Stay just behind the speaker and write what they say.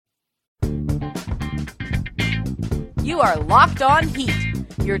You are Locked On Heat,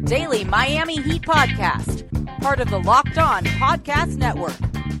 your daily Miami Heat podcast. Part of the Locked On Podcast Network,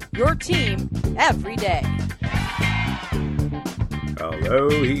 your team every day. Hello,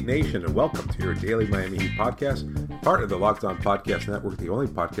 Heat Nation, and welcome to your daily Miami Heat podcast, part of the Locked On Podcast Network, the only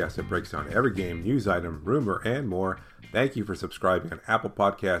podcast that breaks down every game, news item, rumor, and more. Thank you for subscribing on Apple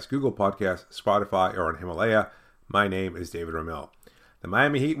Podcasts, Google Podcasts, Spotify, or on Himalaya. My name is David Ramil. The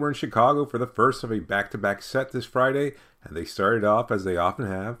Miami Heat were in Chicago for the first of a back-to-back set this Friday, and they started off, as they often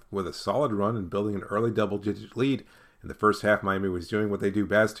have, with a solid run and building an early double-digit lead. In the first half, Miami was doing what they do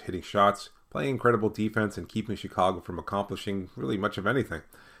best, hitting shots, playing incredible defense, and keeping Chicago from accomplishing really much of anything.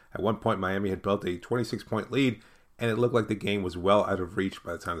 At one point, Miami had built a 26-point lead, and it looked like the game was well out of reach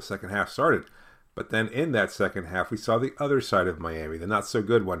by the time the second half started. But then in that second half, we saw the other side of Miami, the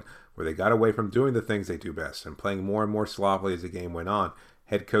not-so-good one, where they got away from doing the things they do best and playing more and more sloppily as the game went on.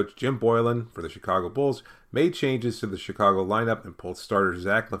 Head coach Jim Boylen for the Chicago Bulls made changes to the Chicago lineup and pulled starters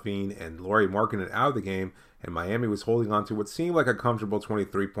Zach LaVine and Lauri Markkanen out of the game, and Miami was holding on to what seemed like a comfortable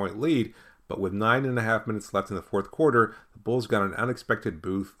 23-point lead. But with 9.5 minutes left in the fourth quarter, the Bulls got an unexpected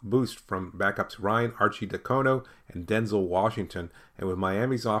boost from backups Ryan Arcidiacono and Denzel Washington. And with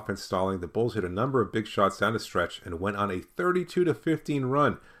Miami's offense stalling, the Bulls hit a number of big shots down the stretch and went on a 32-15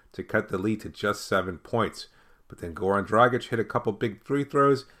 run to cut the lead to just 7 points. But then Goran Dragic hit a couple big free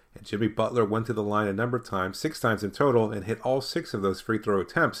throws, and Jimmy Butler went to the line a number of times, 6 times in total, and hit all 6 of those free throw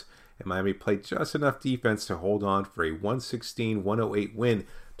attempts. And Miami played just enough defense to hold on for a 116-108 win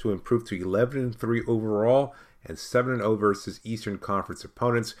to improve to 11-3 overall and 7-0 versus Eastern Conference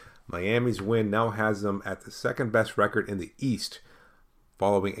opponents. Miami's win now has them at the second best record in the East,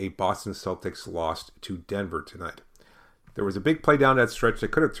 following a Boston Celtics loss to Denver tonight. There was a big play down that stretch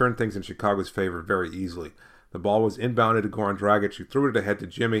that could have turned things in Chicago's favor very easily. The ball was inbounded to Goran Dragic, who threw it ahead to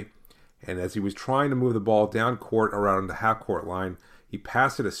Jimmy, and as he was trying to move the ball down court around the half-court line, he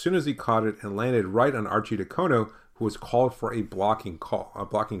passed it as soon as he caught it and landed right on Arcidiacono, who was called for a blocking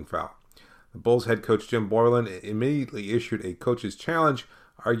foul. The Bulls head coach Jim Boylen immediately issued a coach's challenge,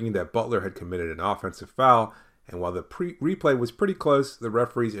 arguing that Butler had committed an offensive foul, and while the replay was pretty close, the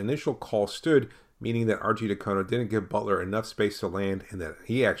referee's initial call stood, meaning that Arcidiacono didn't give Butler enough space to land and that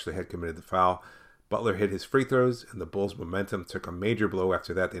he actually had committed the foul. Butler hit his free throws, and the Bulls' momentum took a major blow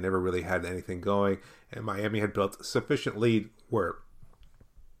after that. They never really had anything going, and Miami had built a sufficient lead where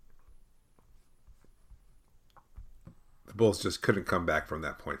the Bulls just couldn't come back from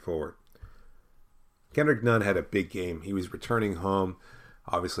that point forward. Kendrick Nunn had a big game. He was returning home,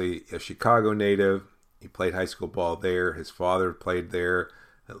 obviously a Chicago native. He played high school ball there. His father played there,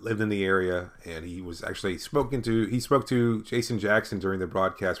 lived in the area, and he was actually spoke to Jason Jackson during the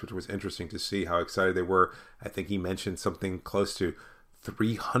broadcast, which was interesting to see how excited they were. I think he mentioned something close to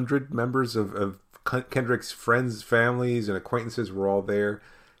 300 members of Kendrick's friends, families, and acquaintances were all there.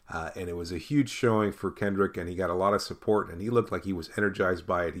 And it was a huge showing for Kendrick, and he got a lot of support, and he looked like he was energized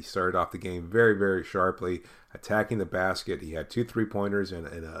by it. He started off the game very, very sharply, attacking the basket. He had 2 3-pointers and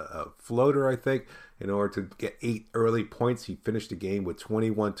a floater, I think, in order to get 8 early points. He finished the game with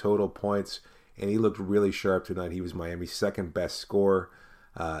 21 total points, and he looked really sharp tonight. He was Miami's second best scorer.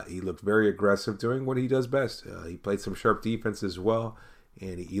 He looked very aggressive, doing what he does best. He played some sharp defense as well,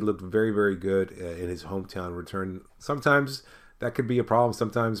 and he looked very, very good in his hometown return. Sometimes that could be a problem.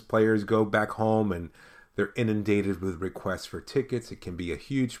 Sometimes players go back home and they're inundated with requests for tickets. It can be a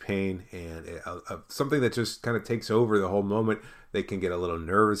huge pain and something that just kind of takes over the whole moment. They can get a little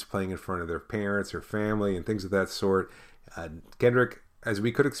nervous playing in front of their parents or family and things of that sort. Kendrick, as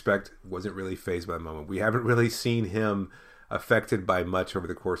we could expect, wasn't really fazed by the moment. We haven't really seen him affected by much over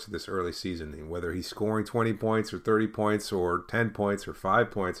the course of this early season. Whether he's scoring 20 points or 30 points or 10 points or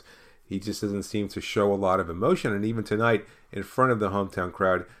 5 points, he just doesn't seem to show a lot of emotion. And even tonight, in front of the hometown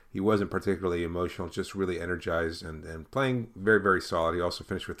crowd, he wasn't particularly emotional, just really energized and playing very, very solid. He also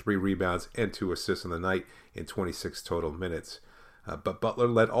finished with 3 rebounds and 2 assists on the night in 26 total minutes. But Butler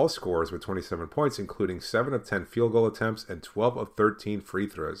led all scorers with 27 points, including 7 of 10 field goal attempts and 12 of 13 free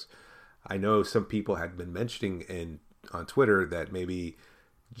throws. I know some people had been mentioning on Twitter that maybe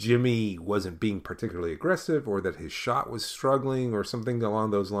Jimmy wasn't being particularly aggressive or that his shot was struggling or something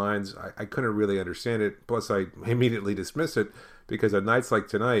along those lines. I couldn't really understand it. Plus, I immediately dismissed it because on nights like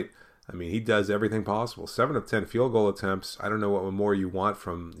tonight, I mean, he does everything possible. 7 of 10 field goal attempts. I don't know what more you want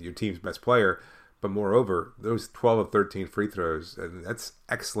from your team's best player. But moreover, those 12 of 13 free throws, and that's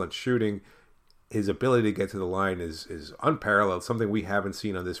excellent shooting. his ability to get to the line is unparalleled, something we haven't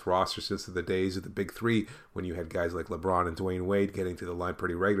seen on this roster since the days of the Big Three, when you had guys like LeBron and Dwayne Wade getting to the line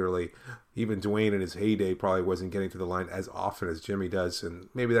pretty regularly. Even Dwayne in his heyday probably wasn't getting to the line as often as Jimmy does, and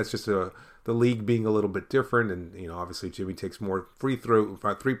maybe that's just the league being a little bit different. And obviously Jimmy takes more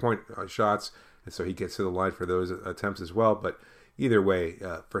three-point shots, and so he gets to the line for those attempts as well. But either way,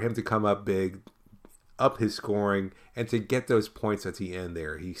 for him to come up big, up his scoring, and to get those points at the end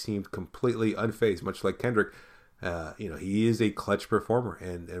there, he seemed completely unfazed, much like Kendrick. He is a clutch performer,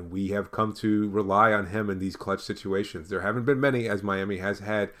 and we have come to rely on him in these clutch situations. There haven't been many, as Miami has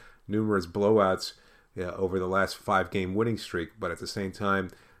had numerous blowouts over the last 5-game winning streak, but at the same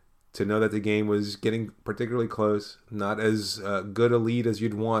time, to know that the game was getting particularly close, not as good a lead as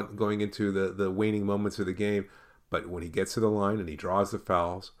you'd want going into the waning moments of the game, but when he gets to the line and he draws the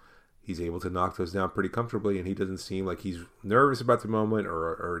fouls, he's able to knock those down pretty comfortably, and he doesn't seem like he's nervous about the moment,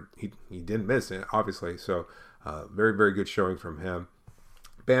 or he didn't miss it, obviously. So very, very good showing from him.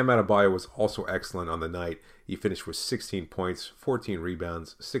 Bam Adebayo was also excellent on the night. He finished with 16 points, 14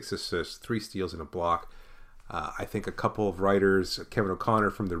 rebounds, 6 assists, 3 steals, and a block. I think a couple of writers, Kevin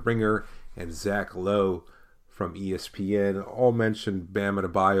O'Connor from The Ringer and Zach Lowe from ESPN, all mentioned Bam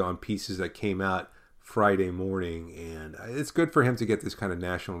Adebayo on pieces that came out Friday morning, and it's good for him to get this kind of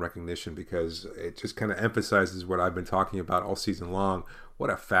national recognition, because it just kind of emphasizes what I've been talking about all season long, what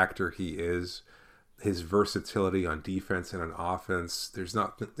a factor he is, his versatility on defense and on offense. There's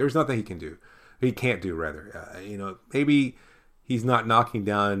nothing he can do. He can't do, rather. Maybe he's not knocking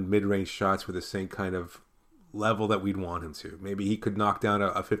down mid-range shots with the same kind of level that we'd want him to. Maybe he could knock down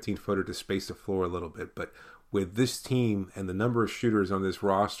a 15-footer to space the floor a little bit, but with this team and the number of shooters on this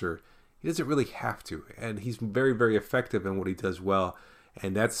roster, he doesn't really have to, and he's very, very effective in what he does well.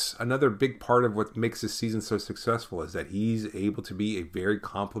 And that's another big part of what makes this season so successful, is that he's able to be a very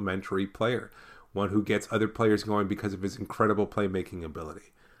complementary player, one who gets other players going because of his incredible playmaking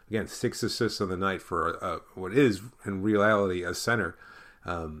ability. Again, 6 assists on the night for what is, in reality, a center.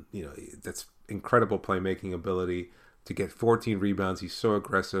 That's incredible playmaking ability. To get 14 rebounds, he's so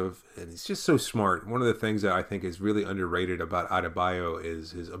aggressive, and he's just so smart. One of the things that I think is really underrated about Adebayo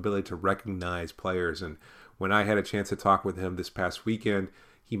is his ability to recognize players. And when I had a chance to talk with him this past weekend,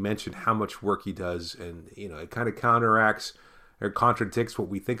 he mentioned how much work he does, and it kind of counteracts or contradicts what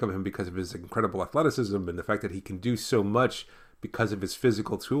we think of him because of his incredible athleticism and the fact that he can do so much because of his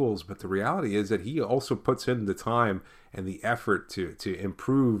physical tools. But the reality is that he also puts in the time and the effort to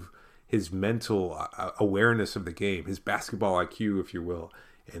improve his mental awareness of the game, his basketball IQ, if you will.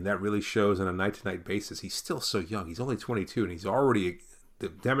 And that really shows on a night-to-night basis. He's still so young. He's only 22, and he's already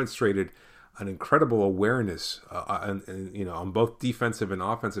demonstrated an incredible awareness on both defensive and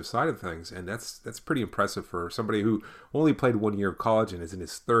offensive side of things. And that's pretty impressive for somebody who only played 1 year of college and is in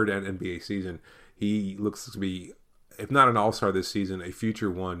his 3rd NBA season. He looks to be, if not an all-star this season, a future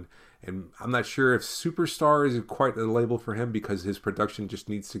one. And I'm not sure if superstar is quite the label for him, because his production just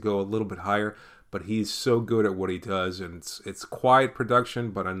needs to go a little bit higher. But he's so good at what he does, and it's quiet production,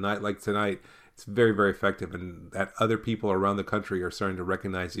 but on a night like tonight, it's very, very effective. And that other people around the country are starting to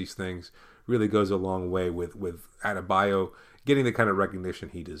recognize these things really goes a long way with Adebayo getting the kind of recognition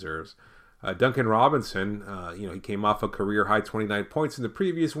he deserves. Duncan Robinson, he came off a career-high 29 points in the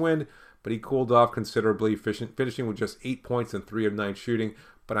previous win, but he cooled off considerably, finishing with just 8 points and 3 of 9 shooting.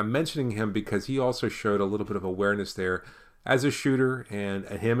 But I'm mentioning him because he also showed a little bit of awareness there as a shooter, and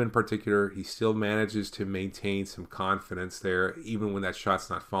him in particular, he still manages to maintain some confidence there. Even when that shot's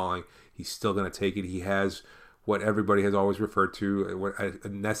not falling, he's still going to take it. He has what everybody has always referred to, a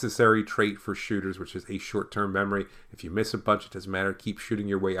necessary trait for shooters, which is a short-term memory. If you miss a bunch, it doesn't matter. Keep shooting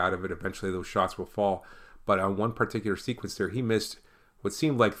your way out of it. Eventually, those shots will fall. But on one particular sequence there, he missed what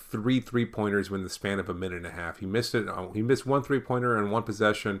seemed like 3 3-pointers within the span of a minute and a half. He missed 1 3-pointer in one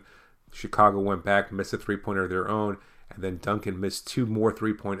possession. Chicago went back, missed a 3-pointer of their own, and then Duncan missed 2 more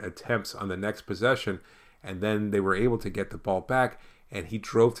 3-point attempts on the next possession, and then they were able to get the ball back, and he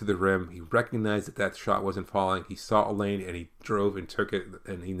drove to the rim. He recognized that shot wasn't falling. He saw a lane, and he drove and took it,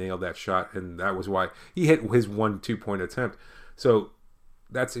 and he nailed that shot, and that was why he hit his 1 2-point attempt. So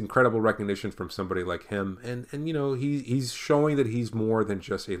that's incredible recognition from somebody like him. And he's showing that he's more than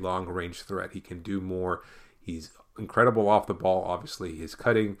just a long-range threat. He can do more. He's incredible off the ball, obviously. His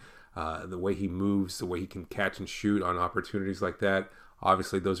cutting, the way he moves, the way he can catch and shoot on opportunities like that.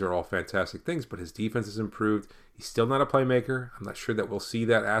 Obviously, those are all fantastic things, but his defense has improved. He's still not a playmaker. I'm not sure that we'll see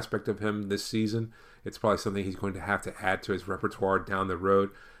that aspect of him this season. It's probably something he's going to have to add to his repertoire down the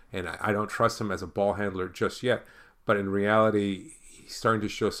road, and I don't trust him as a ball handler just yet. But in reality, he's starting to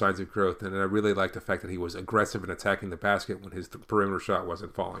show signs of growth, and I really like the fact that he was aggressive in attacking the basket when his perimeter shot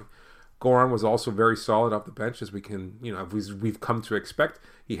wasn't falling. Goran was also very solid off the bench, as we've come to expect.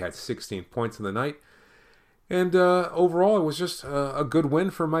 He had 16 points in the night. And overall, it was just a good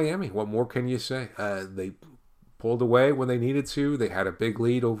win for Miami. What more can you say? They pulled away when they needed to. They had a big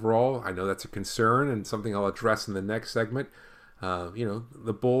lead overall. I know that's a concern and something I'll address in the next segment.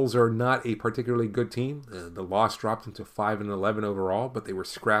 The Bulls are not a particularly good team. The loss dropped them to 5-11 overall, but they were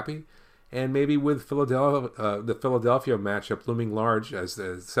scrappy. And maybe with the Philadelphia matchup looming large as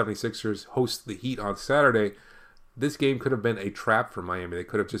the 76ers host the Heat on Saturday, this game could have been a trap for Miami. They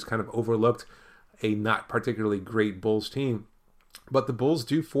could have just kind of overlooked a not particularly great Bulls team. But the Bulls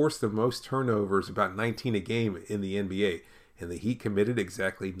do force the most turnovers, about 19 a game in the NBA. And the Heat committed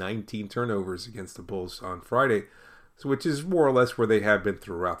exactly 19 turnovers against the Bulls on Friday, which is more or less where they have been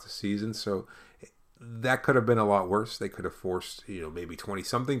throughout the season. So that could have been a lot worse. They could have forced, maybe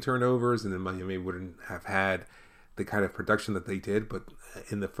 20-something turnovers, and then Miami wouldn't have had the kind of production that they did. But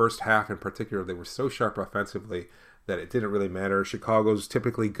in the first half in particular, they were so sharp offensively that it didn't really matter. Chicago's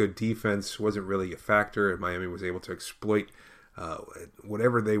typically good defense wasn't really a factor, and Miami was able to exploit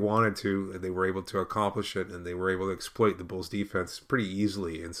whatever they wanted to. They were able to accomplish it, and they were able to exploit the Bulls' defense pretty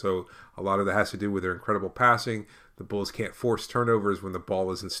easily. And so a lot of that has to do with their incredible passing. The Bulls can't force turnovers when the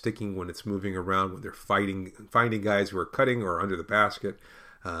ball isn't sticking, when it's moving around, when they're finding guys who are cutting or under the basket.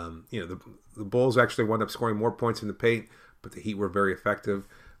 The Bulls actually wound up scoring more points in the paint, but the Heat were very effective.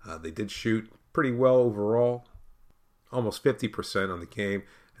 They did shoot pretty well overall, almost 50% on the game,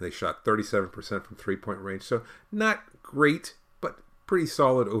 and they shot 37% from three-point range. So not great, but pretty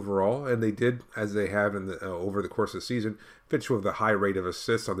solid overall. And they did, as they have over the course of the season, finish with a high rate of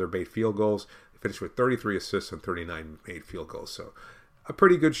assists on their made field goals. They finished with 33 assists and 39 made field goals. So a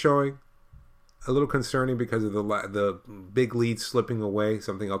pretty good showing. A little concerning because of the big lead slipping away,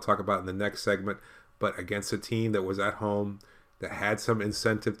 something I'll talk about in the next segment. But against a team that was at home, that had some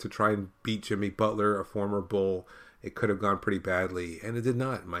incentive to try and beat Jimmy Butler, a former Bull, it could have gone pretty badly, and it did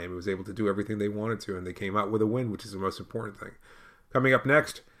not. Miami was able to do everything they wanted to, and they came out with a win, which is the most important thing. Coming up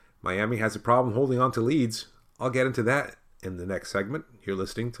next, Miami has a problem holding on to leads. I'll get into that in the next segment. You're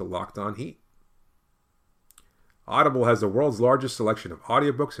listening to Locked On Heat. Audible has the world's largest selection of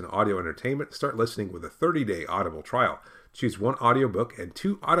audiobooks and audio entertainment. Start listening with a 30-day Audible trial. Choose one audiobook and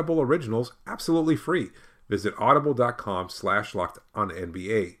 2 Audible originals absolutely free. Visit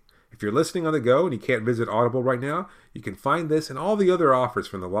audible.com/LockedOnNBA. If you're listening on the go and you can't visit Audible right now, you can find this and all the other offers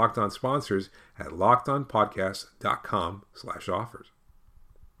from the Locked On sponsors at LockedOnPodcast.com/offers.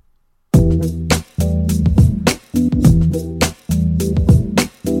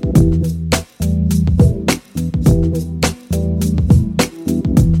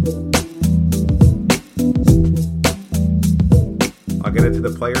 I'll get into the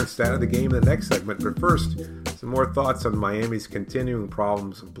player and stat of the game in the next segment, but first, some more thoughts on Miami's continuing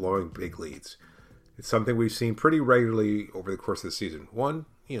problems of blowing big leads. It's something we've seen pretty regularly over the course of the season. One,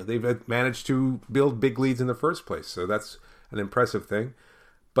 they've managed to build big leads in the first place, so that's an impressive thing.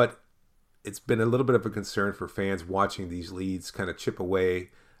 But it's been a little bit of a concern for fans watching these leads kind of chip away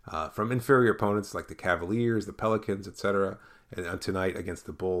from inferior opponents like the Cavaliers, the Pelicans, etc., and tonight against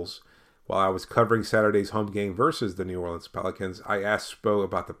the Bulls. While I was covering Saturday's home game versus the New Orleans Pelicans, I asked Spo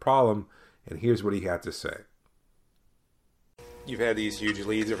about the problem, and here's what he had to say. You've had these huge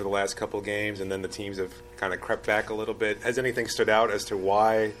leads over the last couple of games, and then the teams have kind of crept back a little bit. Has anything stood out as to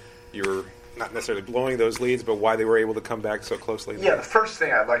why you're not necessarily blowing those leads, but why they were able to come back so closely? Yeah, the first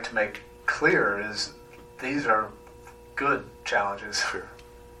thing I'd like to make clear is these are good challenges. Sure.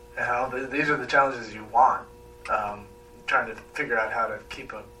 These are the challenges you want. Trying to figure out how to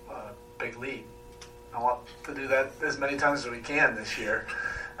keep a big lead. I want to do that as many times as we can this year.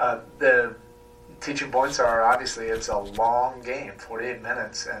 The teaching points are obviously it's a long game, 48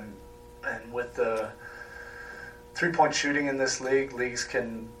 minutes, and with the 3-point shooting in this league, leads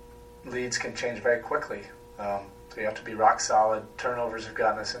can change very quickly. So you have to be rock solid. Turnovers have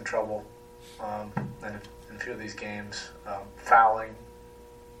gotten us in trouble, and in a few of these games, fouling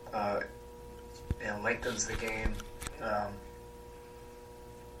lengthens the game,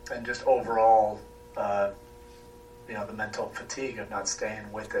 and just overall, the mental fatigue of not staying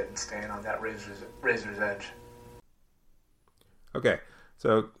with it and staying on that razor's edge. Okay,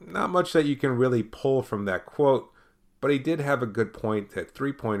 so not much that you can really pull from that quote, but he did have a good point that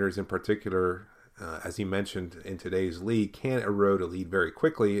three-pointers in particular, as he mentioned in today's league, can erode a lead very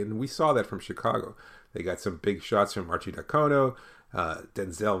quickly, and we saw that from Chicago. They got some big shots from Arcidiacono.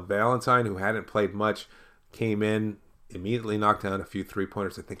 Denzel Valentine, who hadn't played much, came in, immediately knocked down a few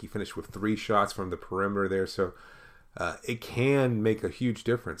three-pointers. I think he finished with 3 shots from the perimeter there, so it can make a huge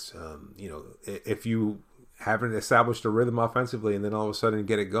difference. If you haven't established a rhythm offensively and then all of a sudden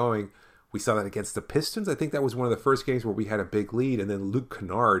get it going We saw that against the Pistons. I think that was one of the first games where we had a big lead, and then Luke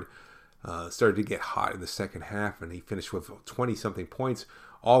Kennard started to get hot in the second half, and he finished with 20-something points,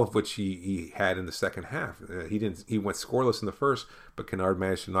 all of which he had in the second half. He went scoreless in the first, but Kennard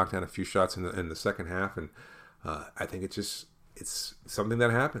managed to knock down a few shots in the second half, and I think it's something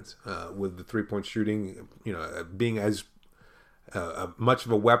that happens with the 3-point shooting, being as much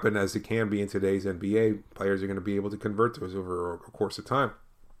of a weapon as it can be in today's NBA. Players are going to be able to convert those over a course of time.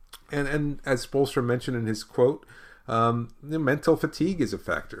 And as Spoelstra mentioned in his quote, the mental fatigue is a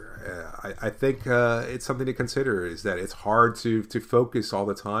factor. I think it's something to consider, is that it's hard to focus all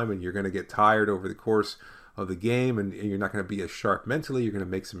the time, and you're going to get tired over the course of the game, and you're not going to be as sharp mentally. You're going to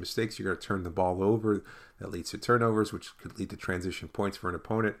make some mistakes. You're going to turn the ball over. That leads to turnovers, which could lead to transition points for an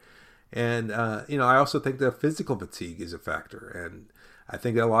opponent. And, I also think that physical fatigue is a factor. And I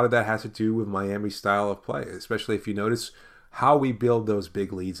think that a lot of that has to do with Miami's style of play, especially if you notice how we build those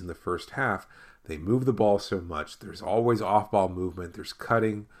big leads in the first half. They move the ball so much. There's always off-ball movement. There's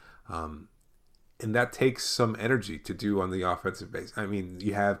cutting. And that takes some energy to do on the offensive base. I mean,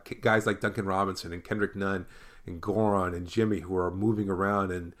 you have guys like Duncan Robinson and Kendrick Nunn and Goran and Jimmy who are moving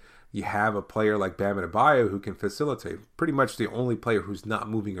around, and you have a player like Bam Adebayo who can facilitate. Pretty much the only player who's not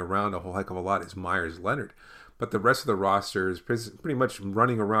moving around a whole heck of a lot is Myers Leonard. But the rest of the roster is pretty much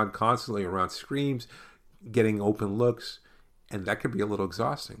running around constantly around screens, getting open looks, and that could be a little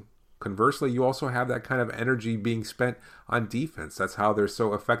exhausting. Conversely, you also have that kind of energy being spent on defense. That's how they're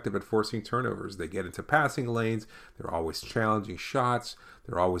so effective at forcing turnovers. They get into passing lanes. They're always challenging shots.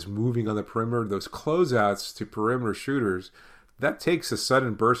 They're always moving on the perimeter. Those closeouts to perimeter shooters, that takes a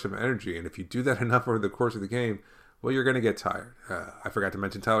sudden burst of energy. And if you do that enough over the course of the game, well, you're going to get tired. I forgot to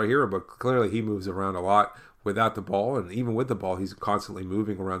mention Tyler Hero, but clearly he moves around a lot without the ball. And even with the ball, he's constantly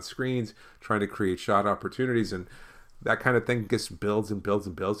moving around screens, trying to create shot opportunities. And that kind of thing just builds and builds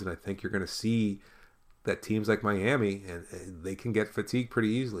and builds. And I think you're going to see that teams like Miami, and they can get fatigued pretty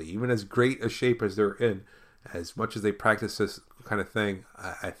easily. Even as great a shape as they're in, as much as they practice this kind of thing,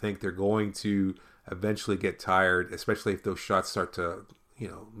 I think they're going to eventually get tired, especially if those shots start to,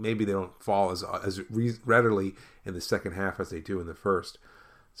 maybe they don't fall as readily in the second half as they do in the first.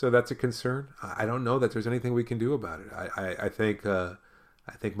 So that's a concern. I don't know that there's anything we can do about it. I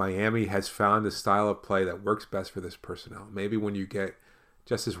think Miami has found a style of play that works best for this personnel. Maybe when you get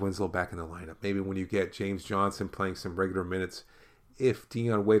Justice Winslow back in the lineup, maybe when you get James Johnson playing some regular minutes, if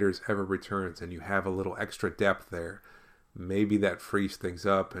Dion Waiters ever returns and you have a little extra depth there, maybe that frees things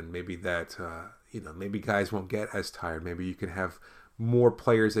up, and maybe that maybe guys won't get as tired. Maybe you can have more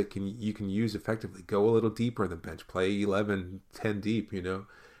players that you can use effectively. Go a little deeper on the bench, play 11, 10 deep, And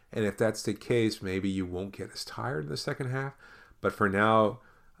if that's the case, maybe you won't get as tired in the second half. But for now,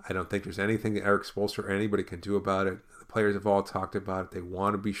 I don't think there's anything that Erik Spoelstra or anybody can do about it. The players have all talked about it. They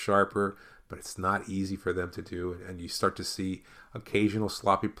want to be sharper, but it's not easy for them to do. And you start to see occasional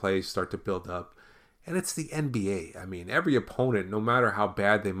sloppy plays start to build up. And it's the NBA. I mean, every opponent, no matter how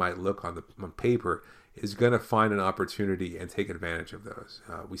bad they might look on paper, is going to find an opportunity and take advantage of those.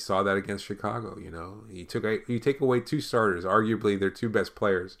 We saw that against Chicago. You take away two starters, arguably their two best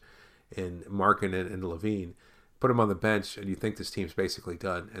players, in Markin and Levine, put them on the bench, and you think this team's basically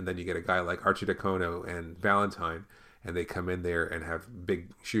done. And then you get a guy like Archie Diacono and Valentine, and they come in there and have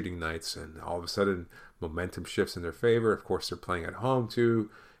big shooting nights, and all of a sudden momentum shifts in their favor. Of course, they're playing at home too.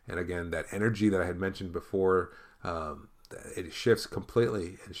 And again, that energy that I had mentioned before, it shifts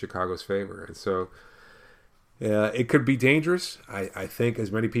completely in Chicago's favor. And so it could be dangerous. I think,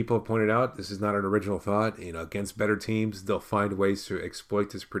 as many people have pointed out, this is not an original thought. Against better teams, they'll find ways to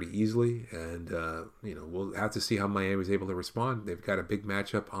exploit this pretty easily. And, we'll have to see how Miami's able to respond. They've got a big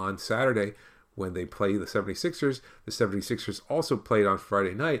matchup on Saturday when they play the 76ers. The 76ers also played on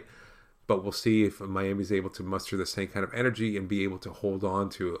Friday night. But we'll see if Miami's able to muster the same kind of energy and be able to hold on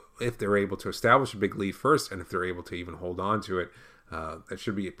to, if they're able to establish a big lead first, and if they're able to even hold on to it. That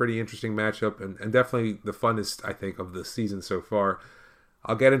should be a pretty interesting matchup, and definitely the funnest, I think, of the season so far.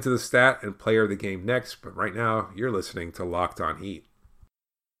 I'll get into the stat and player of the game next, but right now you're listening to Locked On Heat.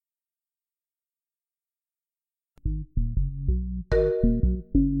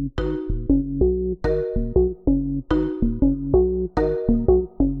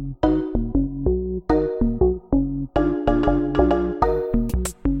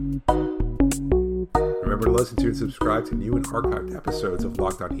 Listen to and subscribe to new and archived episodes of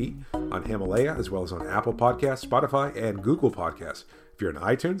Locked On Heat on Himalaya, as well as on Apple Podcasts, Spotify, and Google Podcasts. If you're on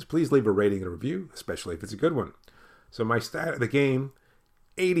iTunes, please leave a rating and a review, especially if it's a good one. So my stat of the game,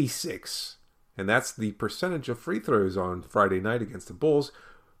 86. And that's the percentage of free throws on Friday night against the Bulls,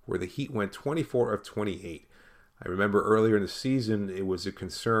 where the Heat went 24 of 28. I remember earlier in the season, it was a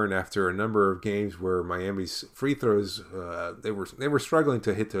concern after a number of games where Miami's free throws, they were struggling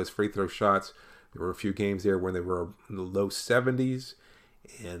to hit those free throw shots. There were a few games there when they were in the low 70s,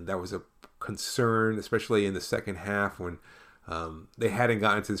 and that was a concern, especially in the second half when they hadn't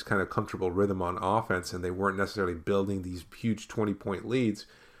gotten to this kind of comfortable rhythm on offense, and they weren't necessarily building these huge 20-point leads.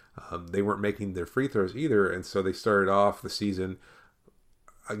 They weren't making their free throws either, and so they started off the season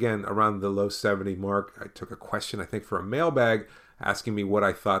again around the low 70 mark. I took a question, I think, for a mailbag asking me what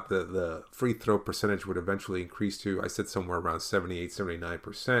I thought the free throw percentage would eventually increase to. I said somewhere around 78,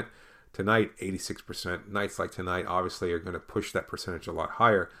 79%. Tonight, 86%. Nights like tonight, obviously, are going to push that percentage a lot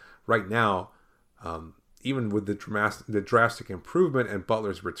higher. Right now, even with the drastic improvement and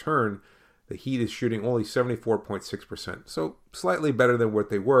Butler's return, the Heat is shooting only 74.6%. So slightly better than what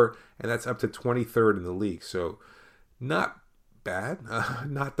they were, and that's up to 23rd in the league. So not bad,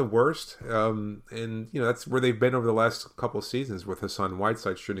 not the worst. And, that's where they've been over the last couple of seasons, with Hassan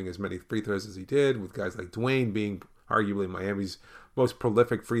Whiteside shooting as many free throws as he did, with guys like Dwayne being arguably Miami's most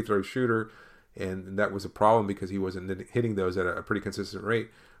prolific free throw shooter. And that was a problem because he wasn't hitting those at a pretty consistent rate.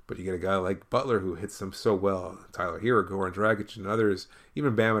 But you get a guy like Butler who hits them so well. Tyler Hero, Goran Dragic, and others.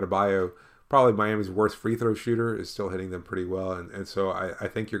 Even Bam Adebayo, probably Miami's worst free throw shooter, is still hitting them pretty well. And so I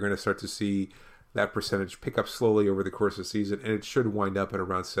think you're going to start to see that percentage pick up slowly over the course of the season. And it should wind up at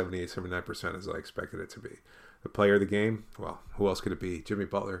around 78, 79% as I expected it to be. The player of the game, well, who else could it be? Jimmy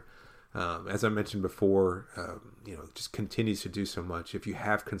Butler. As I mentioned before, just continues to do so much. If you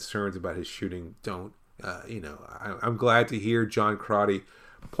have concerns about his shooting, don't. I'm glad to hear John Crotty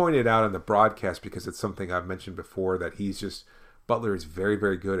pointed out on the broadcast, because it's something I've mentioned before, that Butler is very,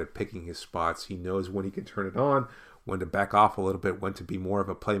 very good at picking his spots. He knows when he can turn it on, when to back off a little bit, when to be more of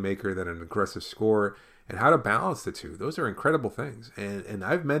a playmaker than an aggressive scorer, and how to balance the two. Those are incredible things. And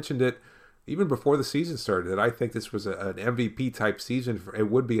I've mentioned it even before the season started, that I think this was an MVP type season.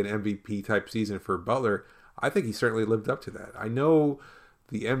 It would be an MVP type season for Butler. I think he certainly lived up to that. I know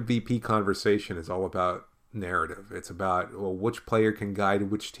the MVP conversation is all about narrative. It's about, well, which player can guide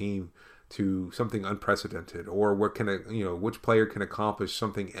which team to something unprecedented, or which player can accomplish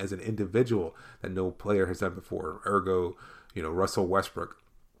something as an individual that no player has done before. Ergo, Russell Westbrook.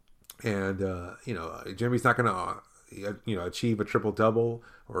 And Jimmy's not going to achieve a triple-double,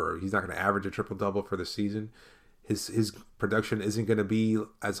 or he's not going to average a triple-double for the season. His production isn't going to be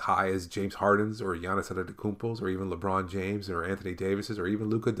as high as James Harden's or Giannis Antetokounmpo's or even LeBron James or Anthony Davis's or even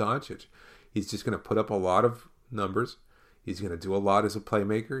Luka Doncic. He's just going to put up a lot of numbers. He's going to do a lot as a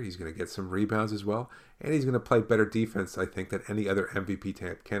playmaker. He's going to get some rebounds as well. And he's going to play better defense, I think, than any other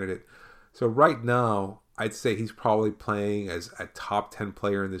MVP candidate. So right now, I'd say he's probably playing as a top 10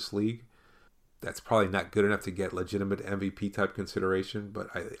 player in this league. That's probably not good enough to get legitimate MVP type consideration, but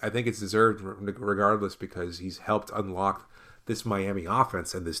I think it's deserved regardless, because he's helped unlock this Miami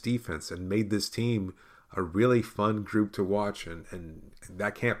offense and this defense and made this team a really fun group to watch, and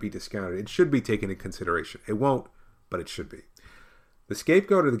that can't be discounted. It should be taken into consideration. It won't, but it should be. The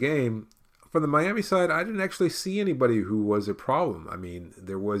scapegoat of the game, from the Miami side, I didn't actually see anybody who was a problem. I mean,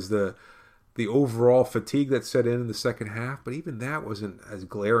 there was the overall fatigue that set in the second half, but even that wasn't as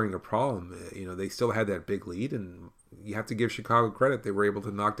glaring a problem. They still had that big lead, and you have to give Chicago credit. They were able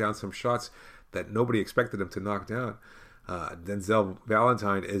to knock down some shots that nobody expected them to knock down. Denzel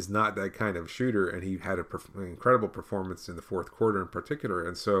Valentine is not that kind of shooter, and he had an incredible performance in the fourth quarter in particular.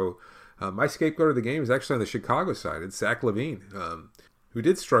 And so my scapegoat of the game is actually on the Chicago side. It's Zach LaVine, who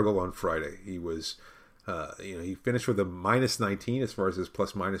did struggle on Friday. He was... he finished with a minus 19 as far as his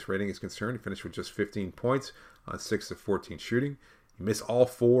plus-minus rating is concerned. He finished with just 15 points on 6 of 14 shooting. He missed all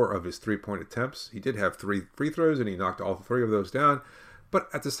 4 of his three-point attempts. He did have 3 free throws, and he knocked all 3 of those down. But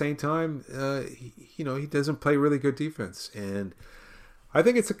at the same time, he doesn't play really good defense. And I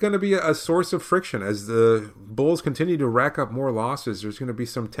think it's going to be a source of friction. As the Bulls continue to rack up more losses, there's going to be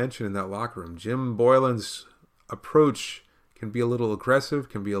some tension in that locker room. Jim Boylen's approach can be a little aggressive,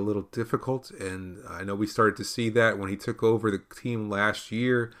 can be a little difficult, and I know we started to see that when he took over the team last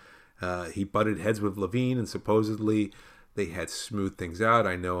year. He butted heads with LaVine, and supposedly they had smoothed things out.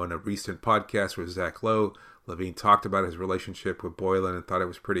 I know in a recent podcast with Zach Lowe, LaVine talked about his relationship with Boylen and thought it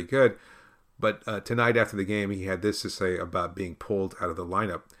was pretty good. But tonight after the game, he had this to say about being pulled out of the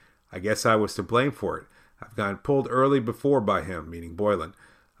lineup. I guess I was to blame for it. I've gotten pulled early before by him, meaning Boylen.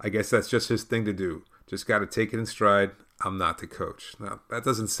 I guess that's just his thing to do. Just got to take it in stride. I'm not the coach. Now, that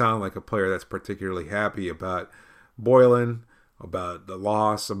doesn't sound like a player that's particularly happy about Boylen, about the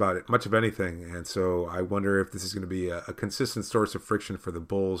loss, about it, much of anything. And so I wonder if this is going to be a consistent source of friction for the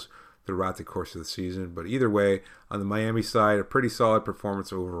Bulls throughout the course of the season. But either way, on the Miami side, a pretty solid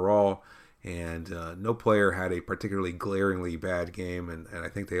performance overall. And no player had a particularly glaringly bad game, and I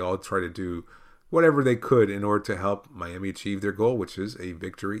think they all tried to do whatever they could in order to help Miami achieve their goal, which is a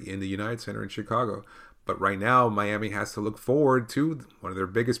victory in the United Center in Chicago. But right now, Miami has to look forward to one of their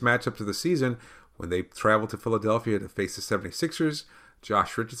biggest matchups of the season when they travel to Philadelphia to face the 76ers.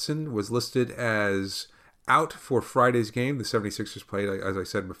 Josh Richardson was listed as out for Friday's game. The 76ers played, as I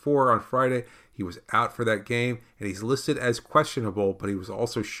said before, on Friday. He was out for that game, and he's listed as questionable, but he was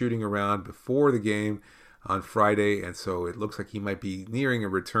also shooting around before the game on Friday, and so it looks like he might be nearing a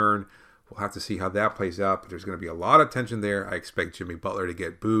return. We'll have to see how that plays out, but there's going to be a lot of tension there. I expect Jimmy Butler to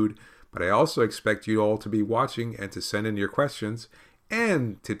get booed, but I also expect you all to be watching and to send in your questions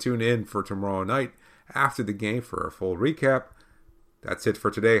and to tune in for tomorrow night after the game for a full recap. That's it for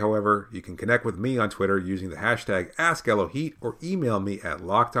today, however. You can connect with me on Twitter using the hashtag AskLOHeat or email me at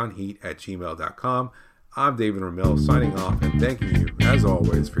lockedonheat@gmail.com. I'm David Ramil signing off and thanking you, as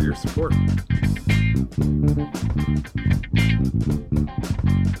always, for your support.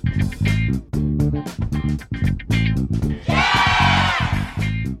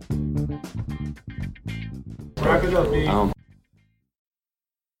 Wrap it up, B.